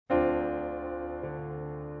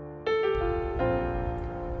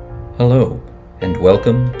Hello, and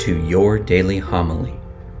welcome to Your Daily Homily,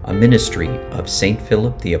 a ministry of St.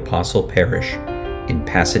 Philip the Apostle Parish in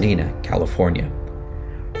Pasadena, California.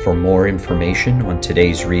 For more information on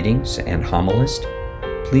today's readings and homilist,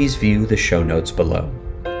 please view the show notes below.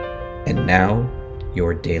 And now,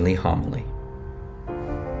 your daily homily.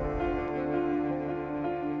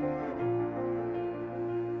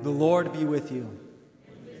 The Lord be with you.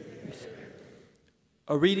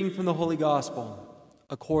 A reading from the Holy Gospel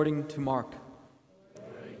according to Mark.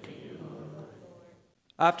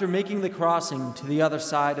 After making the crossing to the other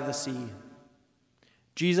side of the sea,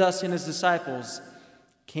 Jesus and his disciples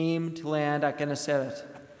came to land at Gennesaret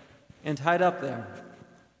and tied up there.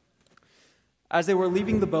 As they were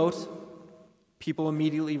leaving the boat, people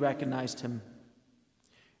immediately recognized him.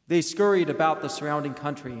 They scurried about the surrounding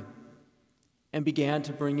country and began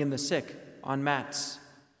to bring in the sick on mats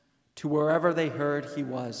to wherever they heard he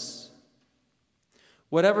was.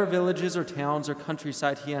 Whatever villages or towns or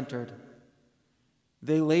countryside he entered,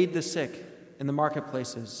 they laid the sick in the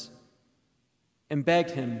marketplaces and begged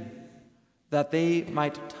him that they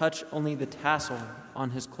might touch only the tassel on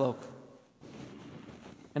his cloak.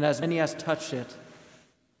 And as many as touched it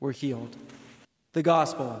were healed. The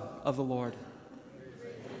Gospel of the Lord.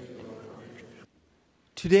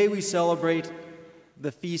 Today we celebrate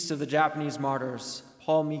the feast of the Japanese martyrs,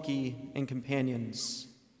 Paul Miki and companions.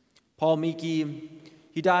 Paul Miki,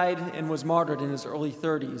 he died and was martyred in his early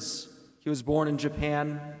 30s. He was born in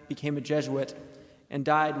Japan, became a Jesuit, and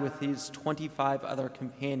died with his 25 other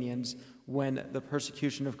companions when the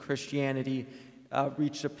persecution of Christianity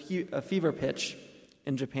reached a fever pitch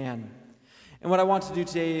in Japan. And what I want to do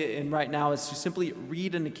today and right now is to simply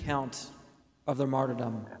read an account of their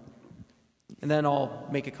martyrdom. And then I'll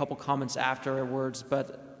make a couple comments afterwards,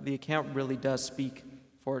 but the account really does speak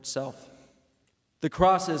for itself. The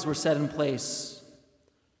crosses were set in place.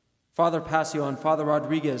 Father Pasio and Father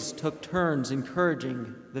Rodriguez took turns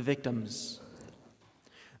encouraging the victims.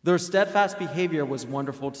 Their steadfast behavior was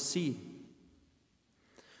wonderful to see.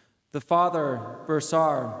 The Father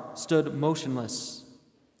Bursar stood motionless,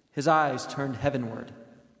 his eyes turned heavenward.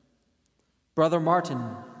 Brother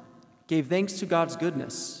Martin gave thanks to God's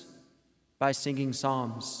goodness by singing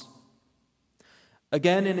psalms.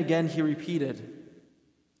 Again and again he repeated,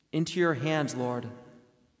 "Into your hands, Lord,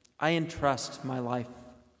 I entrust my life."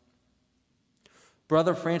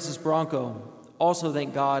 Brother Francis Bronco also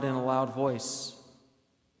thanked God in a loud voice.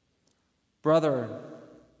 Brother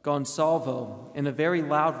Gonsalvo, in a very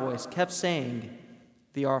loud voice, kept saying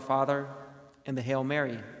the Our Father and the Hail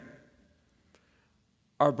Mary.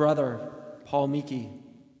 Our brother, Paul Miki,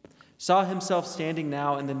 saw himself standing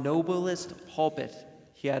now in the noblest pulpit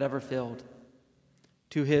he had ever filled.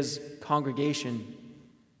 To his congregation,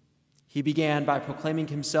 he began by proclaiming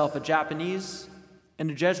himself a Japanese and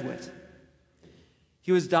a Jesuit.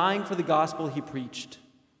 He was dying for the gospel he preached.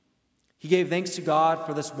 He gave thanks to God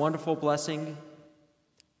for this wonderful blessing,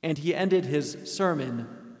 and he ended his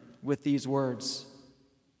sermon with these words: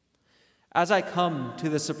 "As I come to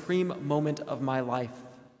the supreme moment of my life,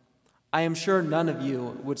 I am sure none of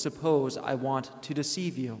you would suppose I want to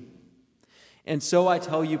deceive you. And so I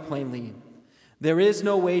tell you plainly, there is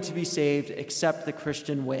no way to be saved except the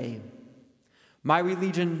Christian way. My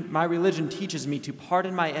religion teaches me to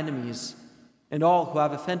pardon my enemies and all who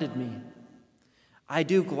have offended me. I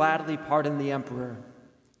do gladly pardon the emperor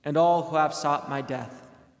and all who have sought my death.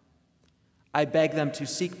 I beg them to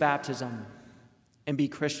seek baptism and be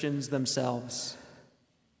Christians themselves."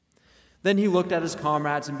 Then he looked at his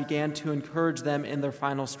comrades and began to encourage them in their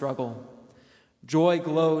final struggle. Joy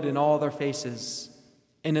glowed in all their faces,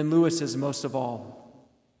 and in Lewis's most of all.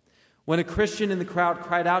 When a Christian in the crowd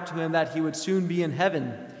cried out to him that he would soon be in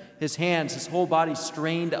heaven, his hands, his whole body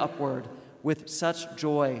strained upward with such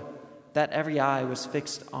joy that every eye was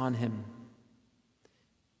fixed on him.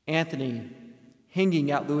 Anthony, hanging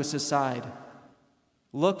at Lewis's side,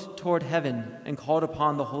 looked toward heaven and called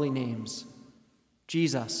upon the holy names: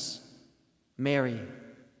 Jesus, Mary.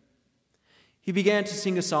 He began to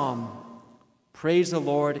sing a psalm, "Praise the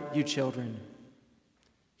Lord, you children."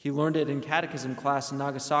 He learned it in catechism class in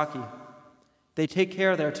Nagasaki. They take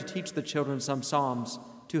care there to teach the children some psalms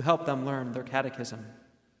to help them learn their catechism.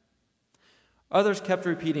 Others kept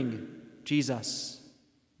repeating, "Jesus,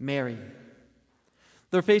 Mary."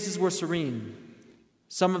 Their faces were serene.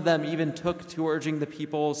 Some of them even took to urging the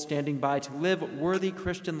people standing by to live worthy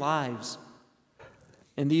Christian lives.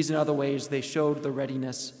 In these and other ways, they showed their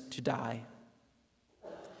readiness to die.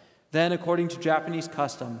 Then, according to Japanese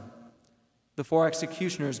custom, the 4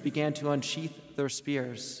 executioners began to unsheath their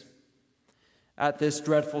spears. At this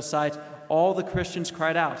dreadful sight, all the Christians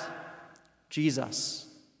cried out, "Jesus,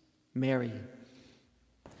 Mary.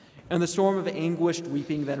 And the storm of anguished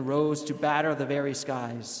weeping then rose to batter the very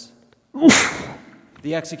skies.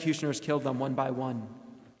 The executioners killed them one by one.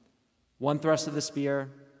 One thrust of the spear,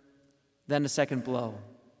 then a second blow.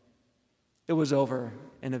 It was over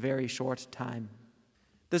in a very short time.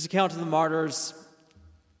 This account of the martyrs,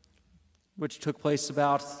 which took place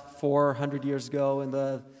about 400 years ago in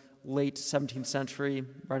the late 17th century,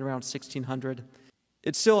 right around 1600,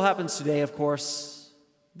 it still happens today, of course.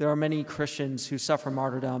 There are many Christians who suffer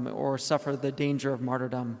martyrdom or suffer the danger of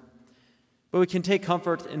martyrdom. But we can take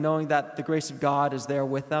comfort in knowing that the grace of God is there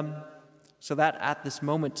with them, so that at this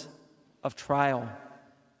moment of trial,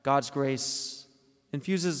 God's grace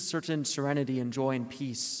infuses a certain serenity and joy and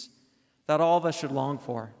peace that all of us should long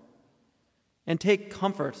for. And take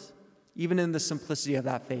comfort even in the simplicity of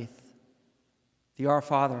that faith. The Our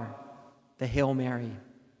Father, the Hail Mary.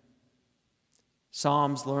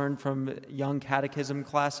 Psalms learned from young catechism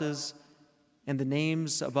classes, and the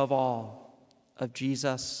names above all of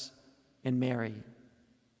Jesus and Mary.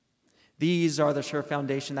 These are the sure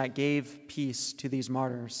foundation that gave peace to these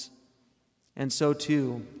martyrs. And so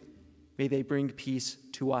too, may they bring peace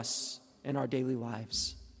to us in our daily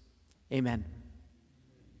lives. Amen.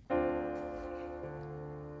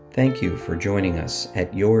 Thank you for joining us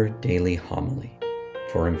at Your Daily Homily.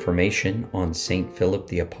 For information on St. Philip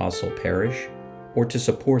the Apostle Parish, or to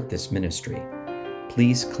support this ministry,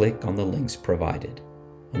 please click on the links provided.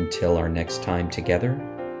 Until our next time together,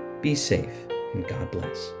 be safe and God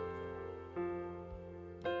bless.